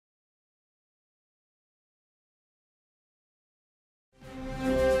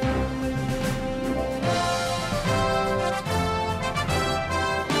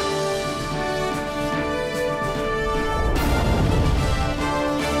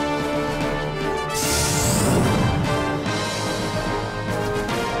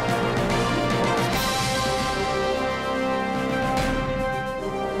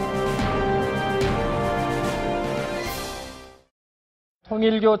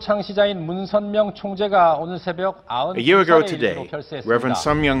통일교 창시자인 문선명 총재가 오늘 새벽 A year ago 92살의 today, 일기로 결세했습니다. Reverend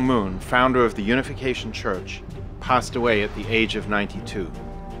Myung Moon, founder of the Unification Church, passed away at the age of 92.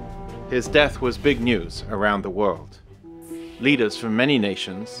 His death was big news around the world. Leaders from many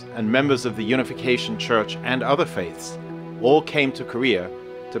nations and members of the Unification Church and other faiths all came to Korea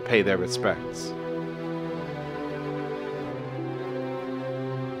to pay their respects.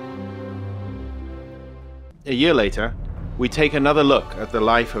 A year later, we take another look at the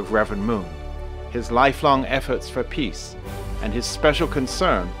life of Reverend Moon, his lifelong efforts for peace, and his special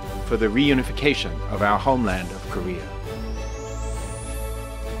concern for the reunification of our homeland of Korea.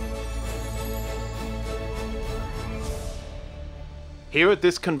 Here at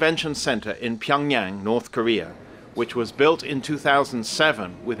this convention center in Pyongyang, North Korea, which was built in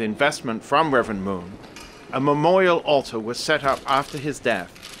 2007 with investment from Reverend Moon, a memorial altar was set up after his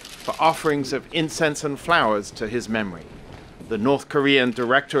death for offerings of incense and flowers to his memory. The North Korean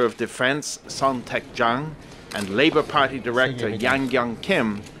Director of Defense, Son Taek-jang, and Labour Party Director Yang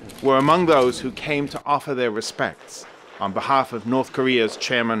Kyung-kim were among those who came to offer their respects on behalf of North Korea's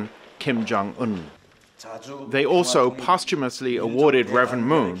chairman, Kim Jong-un. They also posthumously awarded Reverend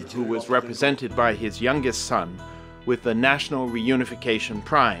Moon, who was represented by his youngest son, with the National Reunification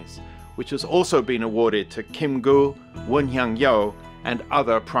Prize, which has also been awarded to Kim Gu, Woon Hyang-yo, and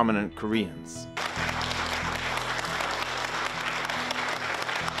other prominent Koreans.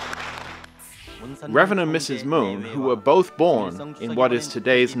 Reverend and Mrs. Moon, who were both born in what is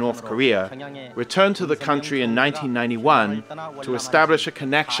today's North Korea, returned to the country in 1991 to establish a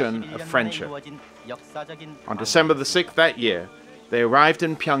connection of friendship. On December the 6th that year, they arrived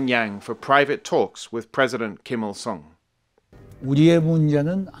in Pyongyang for private talks with President Kim Il-sung. 우리의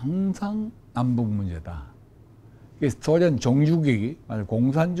문제는 항상 남북 문제다. 소련 종주국이,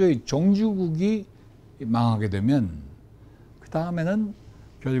 공산주의 종주국이 망하게 되면 그 다음에는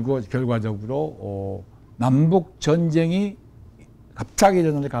결과적으로 남북 전쟁이 갑자기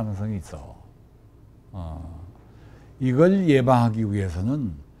일어날 가능성이 있어. 이걸 예방하기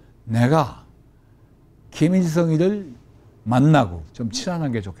위해서는 내가 김일성이를 만나고 좀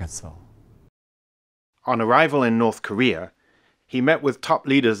친하는 게 좋겠어. On arrival in North Korea, he met with top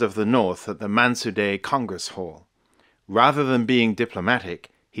leaders of the North at the Mansudae Congress Hall. Rather than being diplomatic,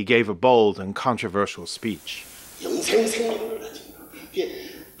 he gave a bold and controversial speech.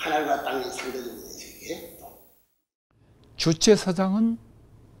 주체 사상은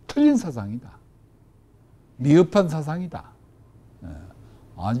틀린 사상이다. 미흡한 사상이다.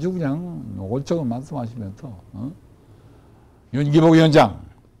 아주 그냥 노골적으로 말씀하시면서 윤기복 위원장,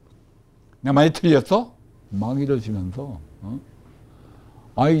 내가 많이 틀렸어? 막 이러시면서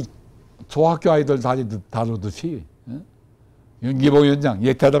아이 소학교 아이들 다루듯이 윤기복 위원장,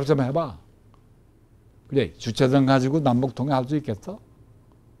 얘 대답 좀 해봐. 그래, 주체성 가지고 남북 통일할 수 있겠어?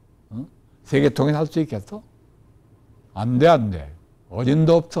 세계 통일할 수 있겠어? 안 돼, 안 돼.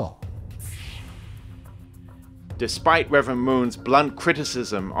 어딘도 없어. Despite Reverend Moon's blunt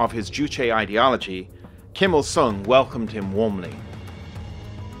criticism of his Juche ideology, Kim Il-sung welcomed him warmly.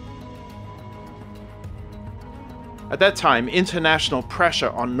 At that time, international pressure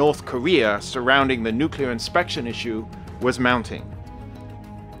on North Korea surrounding the nuclear inspection issue was mounting.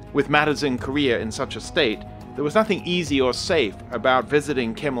 With matters in Korea in such a state, there was nothing easy or safe about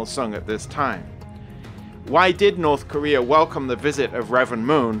visiting Kim Il-sung at this time. Why did North Korea welcome the visit of Reverend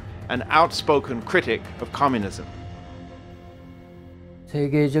Moon, an outspoken critic of communism?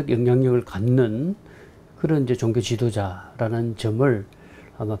 세계적 영향력을 갖는 그런 이제 종교 지도자라는 점을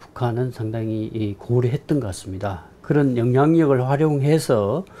아마 북한은 상당히 고려했던 것 같습니다. 그런 영향력을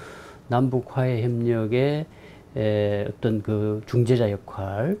활용해서 남북 화해 협력의 어떤 그 중재자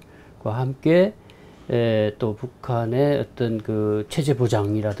역할과 함께 또 북한의 어떤 그 체제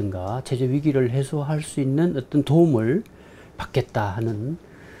보장이라든가 체제 위기를 해소할 수 있는 어떤 도움을 받겠다 하는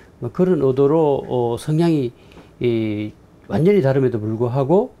그런 의도로 성향이 완전히 다름에도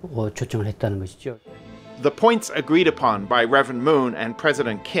불구하고 초청을 했다는 것이죠. The points agreed upon by Reverend Moon and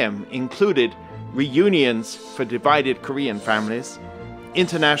President Kim included reunions for divided Korean families,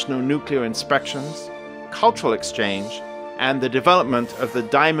 international nuclear inspections, cultural exchange, and the development of the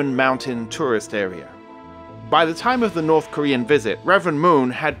Diamond Mountain tourist area. By the time of the North Korean visit, Reverend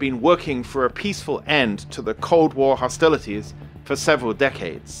Moon had been working for a peaceful end to the Cold War hostilities for several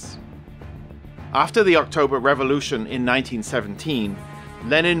decades. After the October Revolution in 1917,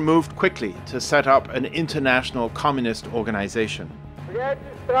 Lenin moved quickly to set up an international communist organization.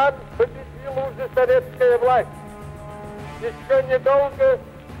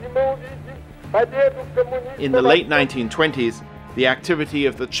 In the late 1920s, the activity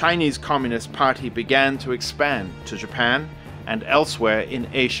of the Chinese Communist Party began to expand to Japan and elsewhere in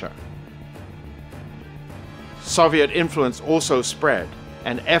Asia. Soviet influence also spread,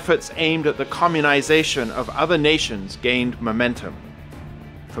 and efforts aimed at the communization of other nations gained momentum.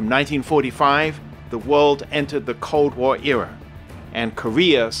 From 1945, the world entered the Cold War era, and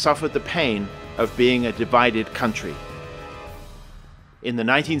Korea suffered the pain of being a divided country. In the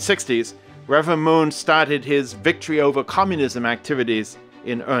 1960s, Reverend Moon started his victory over communism activities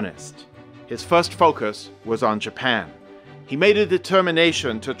in earnest. His first focus was on Japan. He made a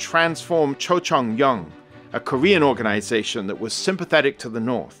determination to transform Chocheong-yeong, a Korean organization that was sympathetic to the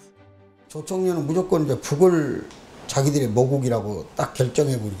North. 조총련은 무조건 이제 북을 자기들의 모국이라고 딱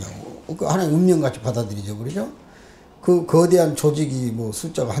결정해버리고 그 하나의 운명같이 받아들이죠, 그러죠? 그 거대한 조직이 뭐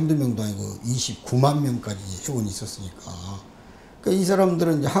숫자가 한두 명도 아니고 29만 명까지 회원이 있었으니까. 그러니까 이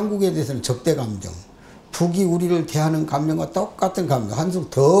사람들은 이제 한국에 대해서는 적대 감정, 북이 우리를 대하는 감정과 똑같은 감정, 한숨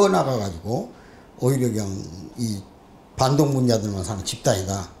더 나가가지고 오히려 그냥 이 반동분자들만 사는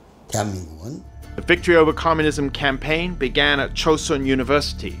집단이다, 대한민국은. The Victory Over Communism campaign began at Chosun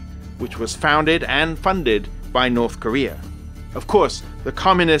University, which was founded and funded by North Korea. Of course, the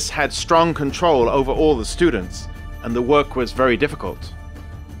communists had strong control over all the students, and the work was very difficult.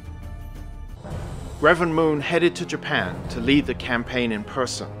 Reverend Moon headed to Japan to lead the campaign in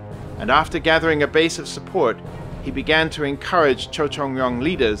person, and after gathering a base of support, he began to encourage Chocheong-yeong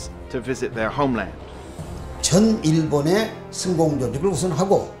leaders to visit their homeland. 전 일본의 승공 조직을 우선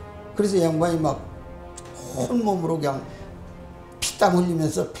하고, 그래서 양반이 막 온몸으로 그냥 피땀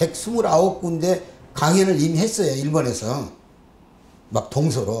흘리면서 129군데 강연을 이미 했어요, 일본에서. 막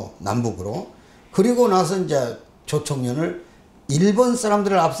동서로, 남북으로. 그리고 나서 이제 조총련을 일본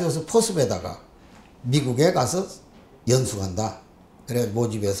사람들을 앞세워서 포섭에다가 미국에 가서 연수한다. 그래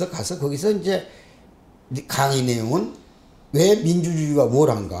모집해서 가서 거기서 이제 강의 내용은 왜 민주주의가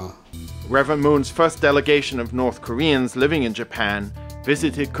뭘한가. Reverend Moon's first delegation of North Koreans living in Japan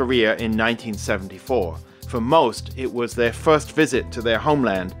visited Korea in 1974. For most, it was their first visit to their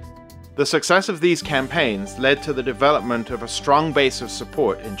homeland. The success of these campaigns led to the development of a strong base of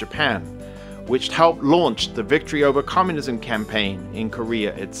support in Japan, which helped launch the Victory Over Communism campaign in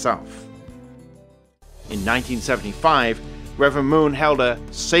Korea itself. In 1975, Reverend Moon held a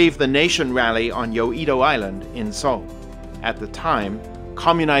Save the Nation rally on Yeouido Island in Seoul. At the time,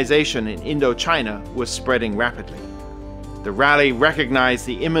 communization in Indochina was spreading rapidly. The rally recognized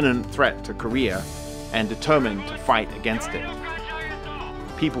the imminent threat to Korea and determined to fight against it.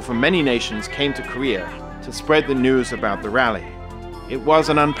 People from many nations came to Korea to spread the news about the rally. It was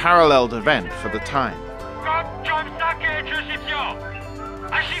an unparalleled event for the time.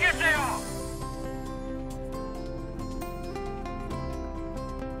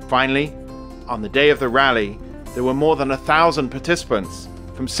 Finally, on the day of the rally, there were more than 1,000 participants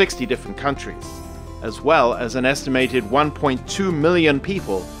from 60 different countries, as well as an estimated 1.2 million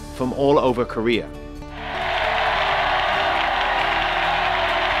people from all over Korea.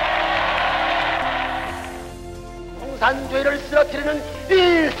 공산주의를 쓰러뜨리는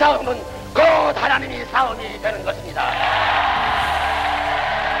이 싸움은 곧 하나님의 싸움이 되는 것입니다.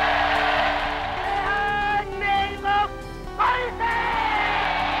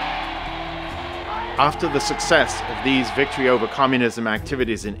 After the success of these victory over communism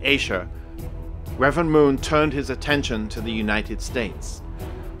activities in Asia, Reverend Moon turned his attention to the United States.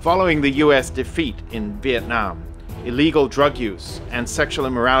 Following the US defeat in Vietnam, illegal drug use and sexual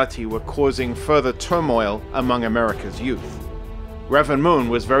immorality were causing further turmoil among America's youth. Reverend Moon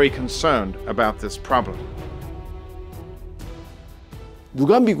was very concerned about this problem.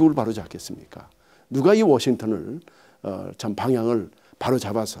 누가 미국을 바로잡겠습니까? 누가 이 워싱턴을 참 방향을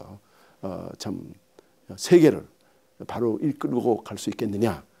바로잡아서 참 세계를 바로 이끌고 갈 수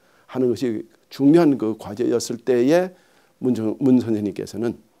있겠느냐 하는 것이 중요한 그 과제였을 때에 문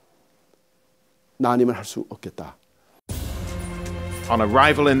선생님께서는 나 아니면 할 수 없겠다. On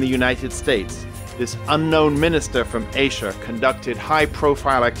arrival in the United States, this unknown minister from Asia conducted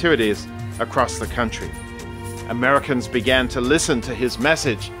high-profile activities across the country. Americans began to listen to his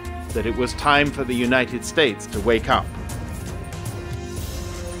message that it was time for the United States to wake up.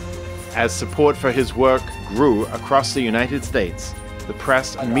 As support for his work grew across the United States, the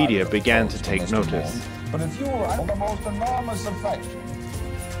press and media began to take notice.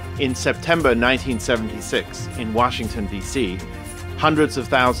 In September 1976, in Washington, D.C., hundreds of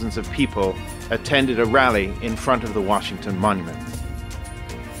thousands of people attended a rally in front of the Washington Monument.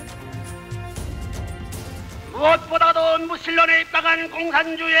 무엇보다도 무신론에 입각한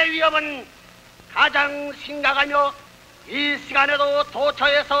공산주의의 위협은 가장 심각하며 이 시간에도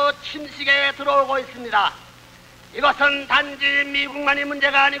도처에서 침식에 들어오고 있습니다. 이것은 단지 미국만의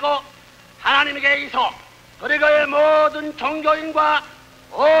문제가 아니고 하나님에게 있어 아프리카의 모든 종교인과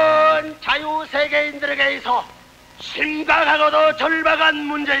온 자유세계인들에게 있어 심각하고도 절박한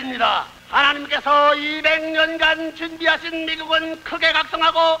문제입니다. 하나님께서 200년간 준비하신 미국은 크게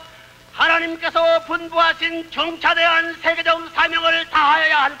각성하고 하나님께서 분부하신 중차대한 세계적 사명을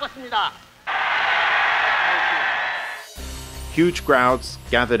다하여야 할 것입니다. Huge crowds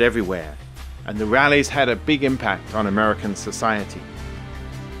gathered everywhere, and the rallies had a big impact on American society.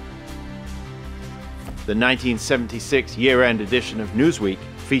 The 1976 year-end edition of Newsweek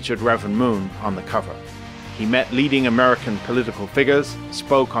featured Reverend Moon on the cover. He met leading American political figures,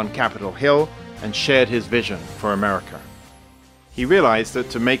 spoke on Capitol Hill, and shared his vision for America. He realized that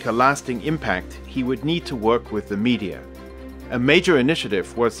to make a lasting impact, he would need to work with the media. A major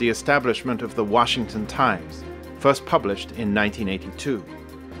initiative was the establishment of the Washington Times, first published in 1982.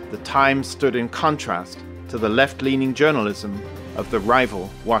 The Times stood in contrast to the left-leaning journalism of the rival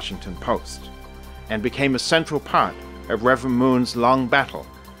Washington Post, and became a central part of Reverend Moon's long battle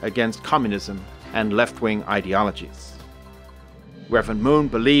against communism and left-wing ideologies. Reverend Moon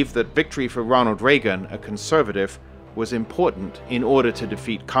believed that victory for Ronald Reagan, a conservative, was important in order to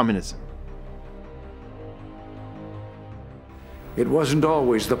defeat communism. It wasn't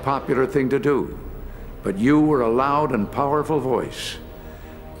always the popular thing to do, but you were a loud and powerful voice.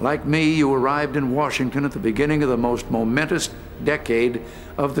 Like me, you arrived in Washington at the beginning of the most momentous decade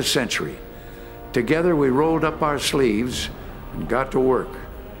of the century. Together we rolled up our sleeves and got to work.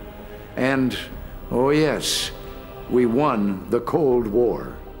 And, oh yes, we won the Cold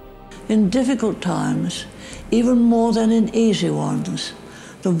War. In difficult times, even more than in easy ones,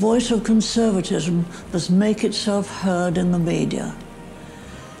 the voice of conservatism must make itself heard in the media.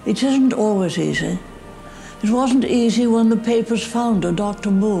 It isn't always easy. It wasn't easy when the paper's founder, Dr.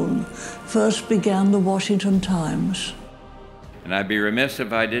 Moon, first began the Washington Times. And I'd be remiss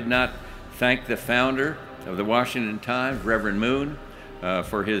if I did not thank the founder of the Washington Times, Reverend Moon,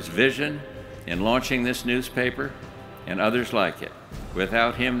 for his vision in launching this newspaper and others like it.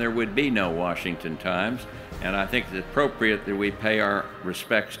 Without him, there would be no Washington Times, and I think it's appropriate that we pay our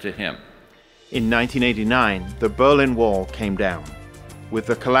respects to him. In 1989, the Berlin Wall came down. With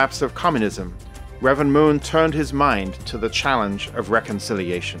the collapse of communism, Reverend Moon turned his mind to the challenge of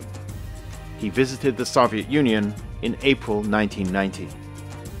reconciliation. He visited the Soviet Union in April 1990.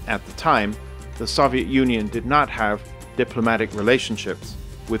 At the time, the Soviet Union did not have diplomatic relationships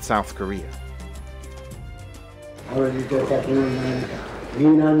with South Korea.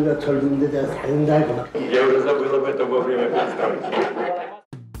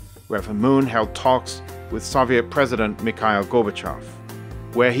 Reverend Moon held talks with Soviet President Mikhail Gorbachev,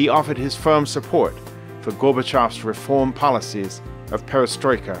 where he offered his firm support for Gorbachev's reform policies of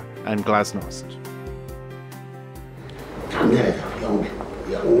perestroika and glasnost.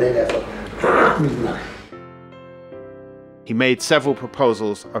 He made several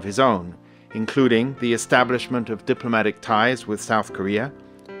proposals of his own, including the establishment of diplomatic ties with South Korea,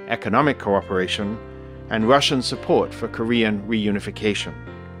 economic cooperation, and Russian support for Korean reunification.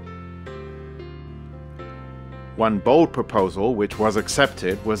 One bold proposal, which was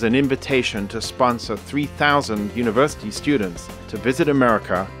accepted, was an invitation to sponsor 3,000 university students to visit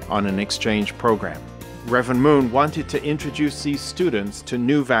America on an exchange program. Reverend Moon wanted to introduce these students to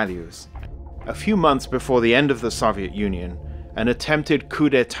new values. A few months before the end of the Soviet Union, an attempted coup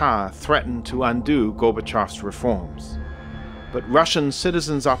d'etat threatened to undo Gorbachev's reforms. But Russian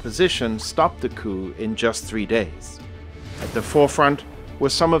citizens' opposition stopped the coup in just 3 days. At the forefront were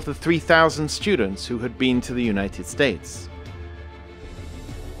some of the 3,000 students who had been to the United States.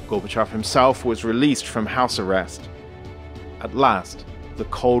 Gorbachev himself was released from house arrest. At last, the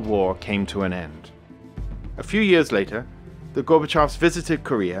Cold War came to an end. A few years later, the Gorbachevs visited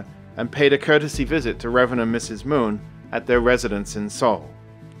Korea and paid a courtesy visit to Reverend and Mrs. Moon at their residence in Seoul.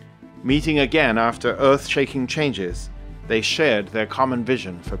 Meeting again after earth-shaking changes, they shared their common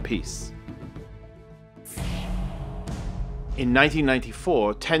vision for peace. In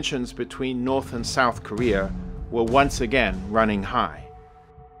 1994, tensions between North and South Korea were once again running high.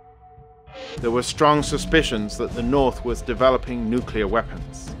 There were strong suspicions that the North was developing nuclear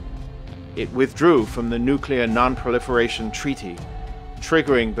weapons. It withdrew from the Nuclear Non-Proliferation Treaty,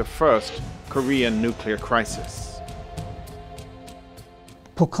 triggering the first Korean nuclear crisis.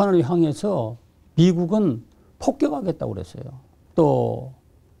 북한을 향해서 미국은 폭격하겠다고 그랬어요. 또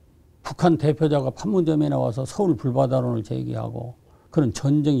북한 대표자가 판문점에 나와서 서울 불바다론을 제기하고 그런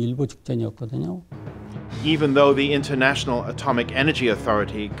전쟁 일보 직전이었거든요. Even though the International Atomic Energy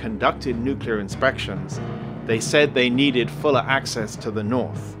Authority conducted nuclear inspections, they said they needed fuller access to the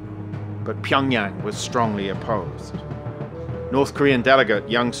North. But Pyongyang was strongly opposed. North Korean delegate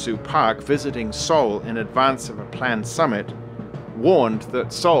Young-soo Park, visiting Seoul in advance of a planned summit, warned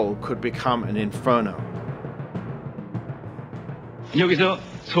that Seoul could become an inferno. 여기서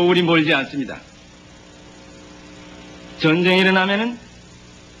서울이 멀지 않습니다. 전쟁이 일어나면은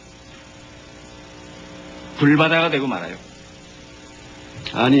불바다가 되고 말아요.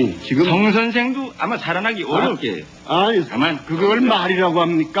 아니 지금 성 선생도 아마 살아나기 어려울 게예요. 아니 다만 그걸 말이라고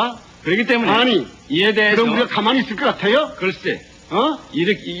합니까? 그렇기 때문에 아니 이에 대해서 그럼 우리가 가만히 있을 것 같아요? 글쎄,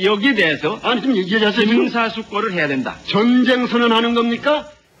 여기에 대해서 아니 좀 얘기하세요. 심사숙고를 해야 된다. 전쟁 선언하는 겁니까?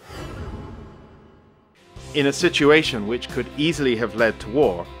 In a situation which could easily have led to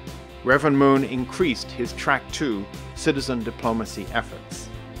war, Reverend Moon increased his Track 2 citizen diplomacy efforts.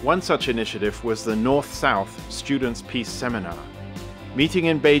 One such initiative was the North-South Students' Peace Seminar. Meeting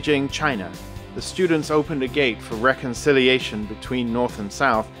in Beijing, China, the students opened a gate for reconciliation between North and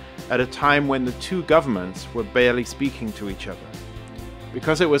South at a time when the two governments were barely speaking to each other.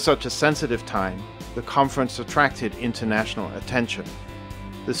 Because it was such a sensitive time, the conference attracted international attention.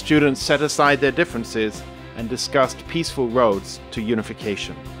 The students set aside their differences and discussed peaceful roads to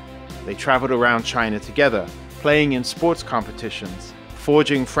unification. They traveled around China together, playing in sports competitions,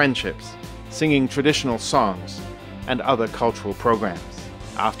 forging friendships, singing traditional songs, and other cultural programs.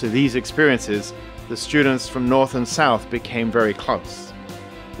 After these experiences, the students from North and South became very close.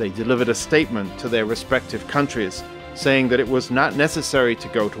 They delivered a statement to their respective countries saying that it was not necessary to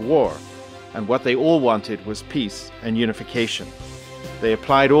go to war, and what they all wanted was peace and unification. They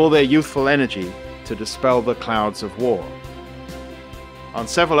applied all their youthful energy to dispel the clouds of war. On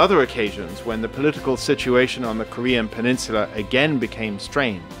several other occasions, when the political situation on the Korean peninsula again became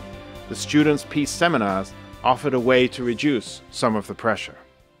strained, the students' peace seminars offered a way to reduce some of the pressure.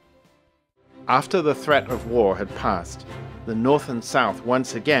 After the threat of war had passed, the North and South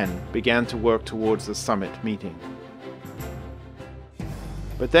once again began to work towards the summit meeting.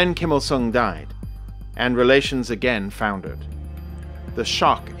 But then Kim Il-sung died, and relations again foundered. The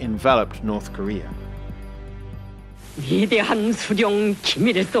shock enveloped North Korea. 위대한 수령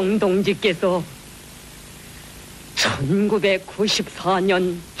김일성 동지께서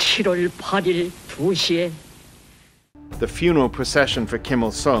 1994년 7월 8일 2시에 The funeral procession for Kim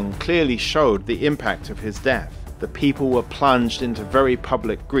Il-sung clearly showed the impact of his death. The people were plunged into very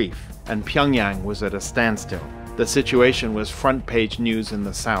public grief, and Pyongyang was at a standstill. The situation was front-page news in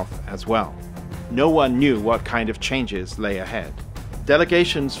the South as well. No one knew what kind of changes lay ahead.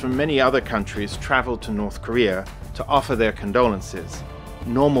 Delegations from many other countries traveled to North Korea to offer their condolences,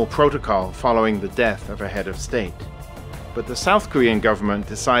 normal protocol following the death of a head of state. But the South Korean government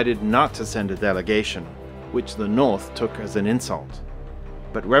decided not to send a delegation, which the North took as an insult.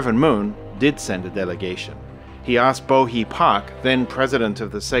 But Reverend Moon did send a delegation. He asked Bo-hee Park, then president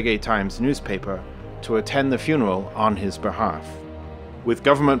of the Segye Times newspaper, to attend the funeral on his behalf. With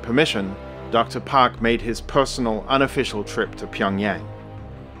government permission, Dr. Park made his personal, unofficial trip to Pyongyang.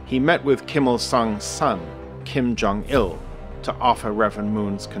 He met with Kim Il-sung's son, Kim Jong-il, to offer Reverend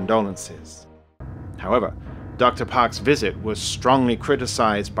Moon's condolences. However, Dr. Park's visit was strongly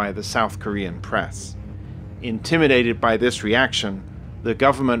criticized by the South Korean press. Intimidated by this reaction, the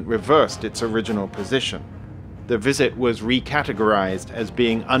government reversed its original position. The visit was recategorized as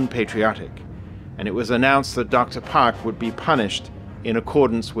being unpatriotic, and it was announced that Dr. Park would be punished in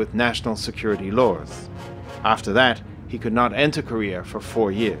accordance with national security laws. After that, he could not enter Korea for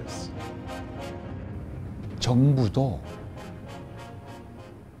 4 years. 정부도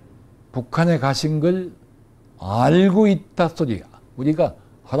북한에 가신 걸 알고 있다 소리, 우리가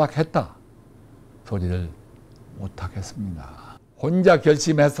허락했다 소리를 못하겠습니다. 혼자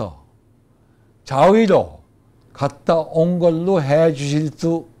결심해서 자의로 갔다 온 걸로 해 주실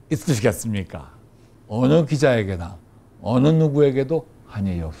수 있으시겠습니까? 어느 기자에게나 어느 누구에게도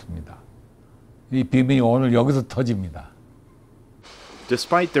한이 없습니다. 이 비밀이 오늘 여기서 터집니다.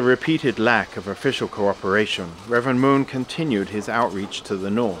 Despite the repeated lack of official cooperation, Reverend Moon continued his outreach to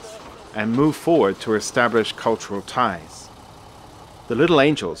the north and moved forward to establish cultural ties. The Little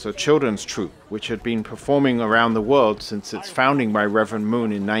Angels, a children's troupe which had been performing around the world since its founding by Reverend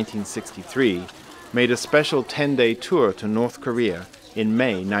Moon in 1963, made a special 10-day tour to North Korea in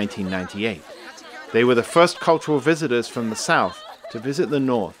May 1998. They were the first cultural visitors from the South to visit the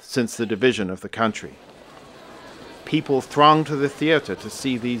North since the division of the country. People thronged to the theater to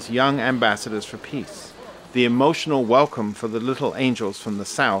see these young ambassadors for peace. The emotional welcome for the Little Angels from the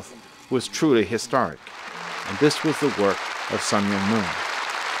South was truly historic, and this was the work of Myung Moon.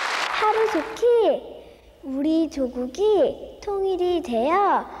 하루속히 우리 조국이 통일이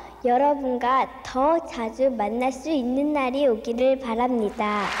되어 여러분과 더 자주 만날 수 있는 날이 오기를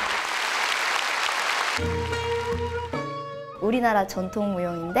바랍니다. 우리나라 전통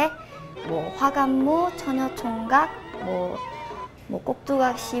무용인데 뭐 화관무, 처녀총각, 뭐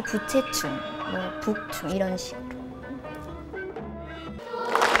꼭두각시, 부채춤, 뭐 북춤 이런 식으로.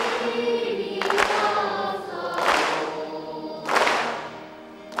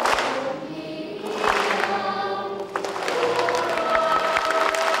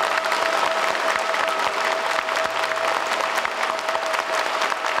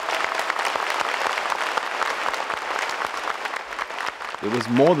 It was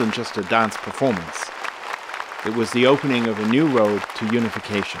more than just a dance performance. It was the opening of a new road to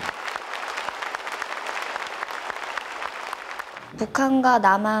unification. 북한과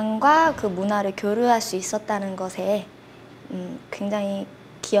남한과 그 문화를 교류할 수 있었다는 것에 굉장히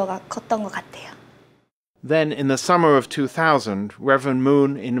기여가 컸던 것 같아요. Then, in the summer of 2000, Reverend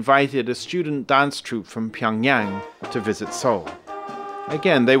Moon invited a student dance troupe from Pyongyang to visit Seoul.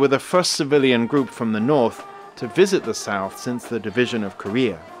 Again, they were the first civilian group from the north to visit the south since the division of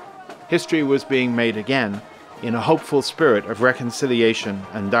Korea. History was being made again in a hopeful spirit of reconciliation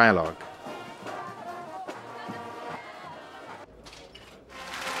and dialogue.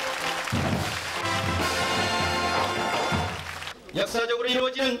 역사적으로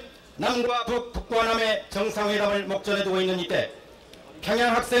이루어지는 남과 북, 북과 남의 정상회담을 목전에 두고 있는 이때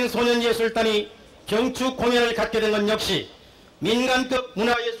평양 학생 소년예술단이 경축 공연을 갖게 된 건 역시 민간급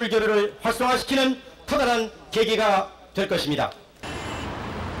문화예술 교류를 활성화시키는 커다란 계기가 될 것입니다.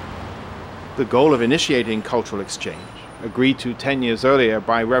 The goal of initiating cultural exchange, agreed to 10 years earlier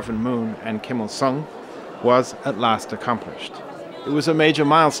by Reverend Moon and Kim Il-sung, was at last accomplished. It was a major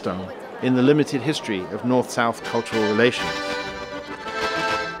milestone in the limited history of North-South cultural relations.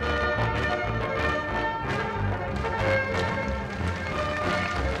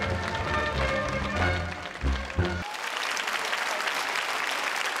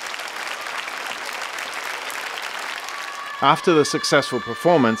 After the successful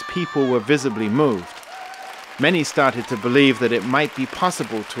performance, people were visibly moved. Many started to believe that it might be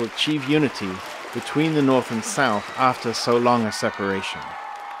possible to achieve unity between the North and South after so long a separation.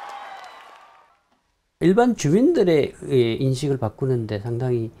 일반 주민들의 인식을 바꾸는데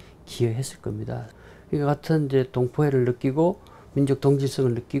상당히 기여했을 겁니다. 이와 같은 이제 동포애를 느끼고 민족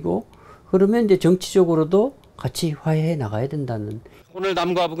동질성을 느끼고 그러면 이제 정치적으로도 같이 화해해 나가야 된다는. 오늘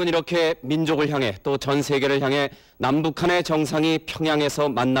남과 북은 이렇게 민족을 향해 또 전 세계를 향해 남북한의 정상이 평양에서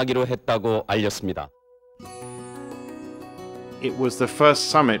만나기로 했다고 알렸습니다. It was the first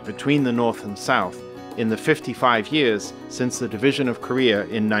summit between the North and South in the 55 years since the division of Korea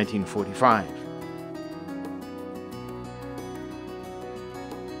in 1945.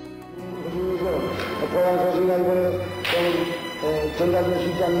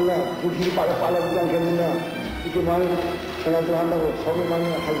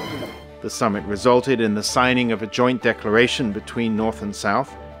 The summit resulted in the signing of a joint declaration between North and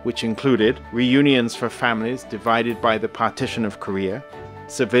South, which included reunions for families divided by the partition of Korea,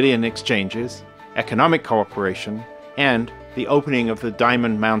 civilian exchanges, economic cooperation, and the opening of the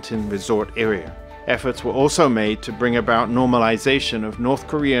Diamond Mountain Resort area. Efforts were also made to bring about normalization of North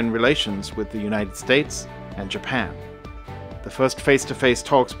Korean relations with the United States and Japan. The first face-to-face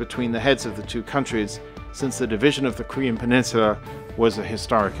talks between the heads of the two countries since the division of the Korean Peninsula was a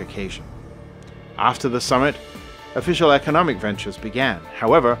historic occasion. After the summit, official economic ventures began.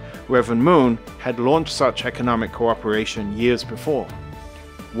 However, Reverend Moon had launched such economic cooperation years before.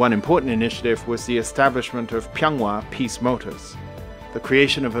 One important initiative was the establishment of Pyeonghwa Peace Motors. The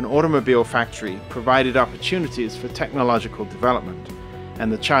creation of an automobile factory provided opportunities for technological development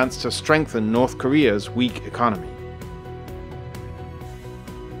and the chance to strengthen North Korea's weak economy.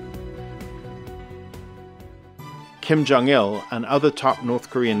 Kim Jong-il and other top North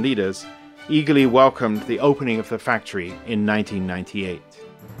Korean leaders eagerly welcomed the opening of the factory in 1998.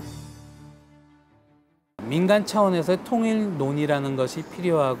 민간 차원에서 통일 논의라는 것이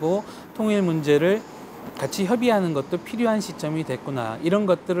필요하고 통일 문제를 같이 협의하는 것도 필요한 시점이 됐구나. 이런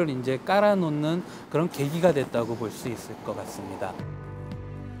것들을 이제 깔아놓는 그런 계기가 됐다고 볼 수 있을 것 같습니다.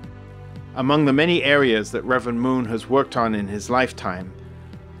 Among the many areas that Reverend Moon has worked on in his lifetime,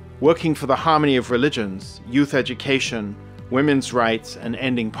 working for the harmony of religions, youth education, women's rights, and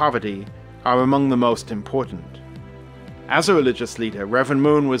ending poverty are among the most important. As a religious leader, Reverend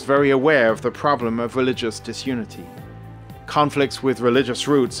Moon was very aware of the problem of religious disunity. Conflicts with religious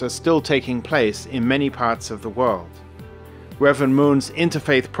roots are still taking place in many parts of the world. Reverend Moon's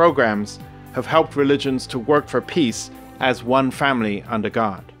interfaith programs have helped religions to work for peace as one family under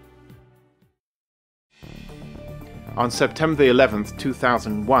God. On September 11,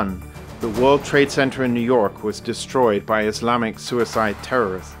 2001, the World Trade Center in New York was destroyed by Islamic suicide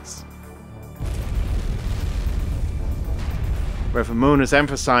terrorists. Reverend Moon has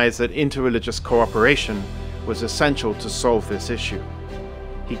emphasized that interreligious cooperation was essential to solve this issue.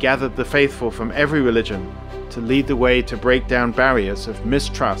 He gathered the faithful from every religion to lead the way to break down barriers of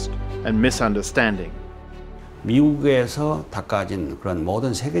mistrust and misunderstanding. 미국에서 닦아진 그런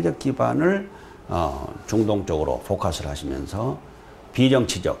모든 세계적 기반을 중동 쪽으로 포커스를 하시면서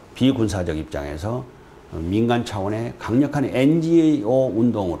비정치적, 비군사적 입장에서 민간 차원의 강력한 NGO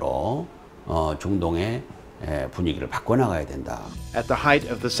운동으로 중동의 분위기를 바꿔나가야 된다. At the height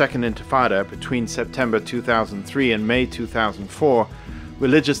of the Second Intifada between September 2003 and May 2004,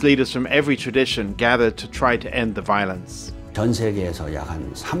 religious leaders from every tradition gathered to try to end the violence. 전 세계에서 약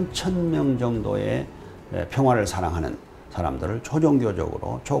한 3,000명 정도의 평화를 사랑하는 사람들을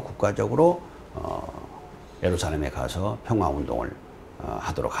초종교적으로, 초국가적으로 예루살렘에 가서 평화운동을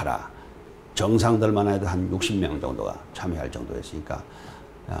하도록 하라. 정상들만 해도 한 60명 정도가 참여할 정도였으니까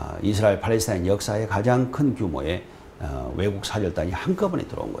이스라엘 팔레스타인 역사의 가장 큰 규모의 외국 사절단이 한꺼번에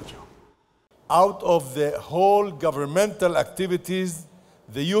들어온 거죠. Out of the whole governmental activities,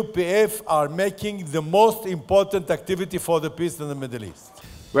 the UPF are making the most important activity for the peace in the Middle East.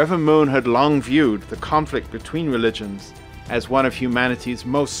 Reverend Moon had long viewed the conflict between religions as one of humanity's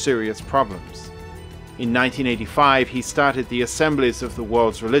most serious problems. In 1985, he started the Assemblies of the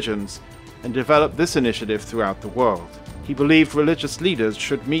World's Religions and developed this initiative throughout the world. He believed religious leaders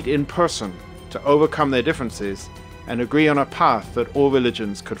should meet in person to overcome their differences and agree on a path that all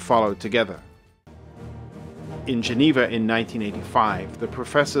religions could follow together. In Geneva in 1985, the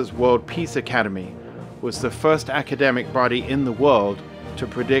Professors' World Peace Academy was the first academic body in the world to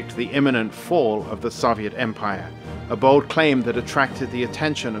predict the imminent fall of the Soviet Empire, a bold claim that attracted the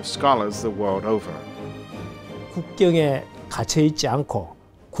attention of scholars the world over. 국경에 갇혀 있지 않고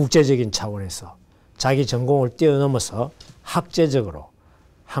국제적인 차원에서 자기 전공을 뛰어넘어서 학제적으로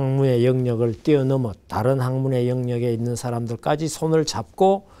학문의 영역을 뛰어넘어 다른 학문의 영역에 있는 사람들까지 손을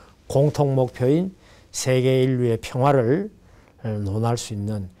잡고 공통 목표인 세계 인류의 평화를 논할 수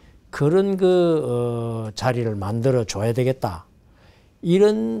있는 그런 자리를 만들어 줘야 되겠다.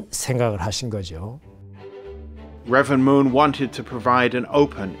 이런 생각을 하신 거죠. Reverend Moon wanted to provide an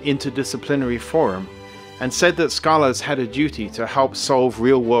open, interdisciplinary forum and said that scholars had a duty to help solve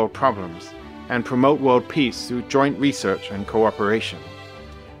real-world problems and promote world peace through joint research and cooperation.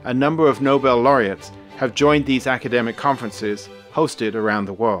 A number of Nobel laureates have joined these academic conferences hosted around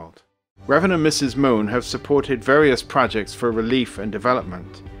the world. Reverend and Mrs. Moon have supported various projects for relief and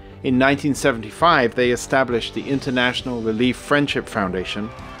development. In 1975, they established the International Relief Friendship Foundation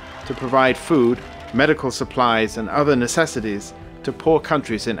to provide food, medical supplies, and other necessities to poor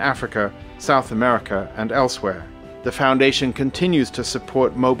countries in Africa, South America, and elsewhere. The foundation continues to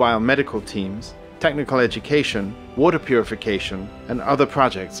support mobile medical teams, technical education, water purification, and other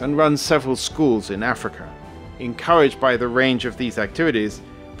projects, and runs several schools in Africa. Encouraged by the range of these activities,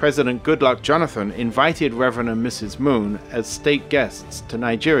 President Goodluck Jonathan invited Reverend and Mrs. Moon as state guests to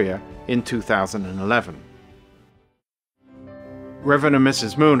Nigeria in 2011. Reverend and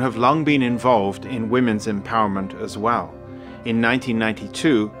Mrs. Moon have long been involved in women's empowerment as well. In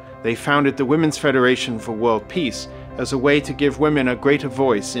 1992, they founded the Women's Federation for World Peace as a way to give women a greater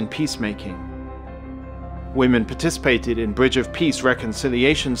voice in peacemaking. Women participated in Bridge of Peace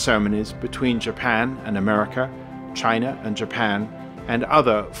reconciliation ceremonies between Japan and America, China and Japan, and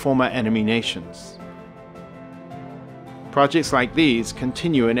other former enemy nations. Projects like these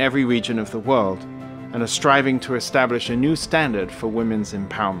continue in every region of the world and are striving to establish a new standard for women's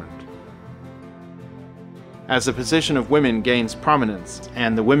empowerment. As the position of women gains prominence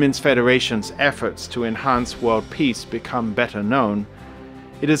and the Women's Federation's efforts to enhance world peace become better known,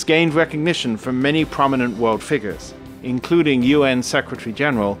 it has gained recognition from many prominent world figures, including UN Secretary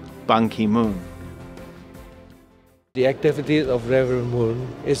General Ban Ki-moon. The activities of Reverend Moon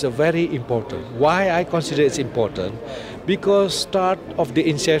is very important. Why I consider it's important? Because start of the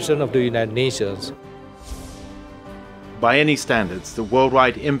inception of the United Nations. By any standards, the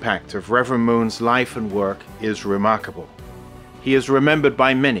worldwide impact of Reverend Moon's life and work is remarkable. He is remembered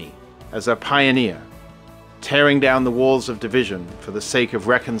by many as a pioneer, tearing down the walls of division for the sake of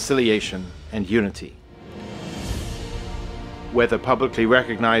reconciliation and unity. Whether publicly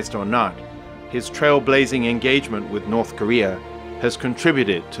recognized or not, his trailblazing engagement with North Korea has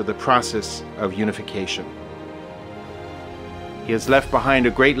contributed to the process of unification. He has left behind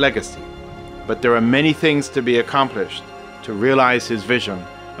a great legacy, but there are many things to be accomplished to realize his vision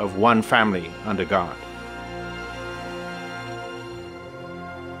of one family under God.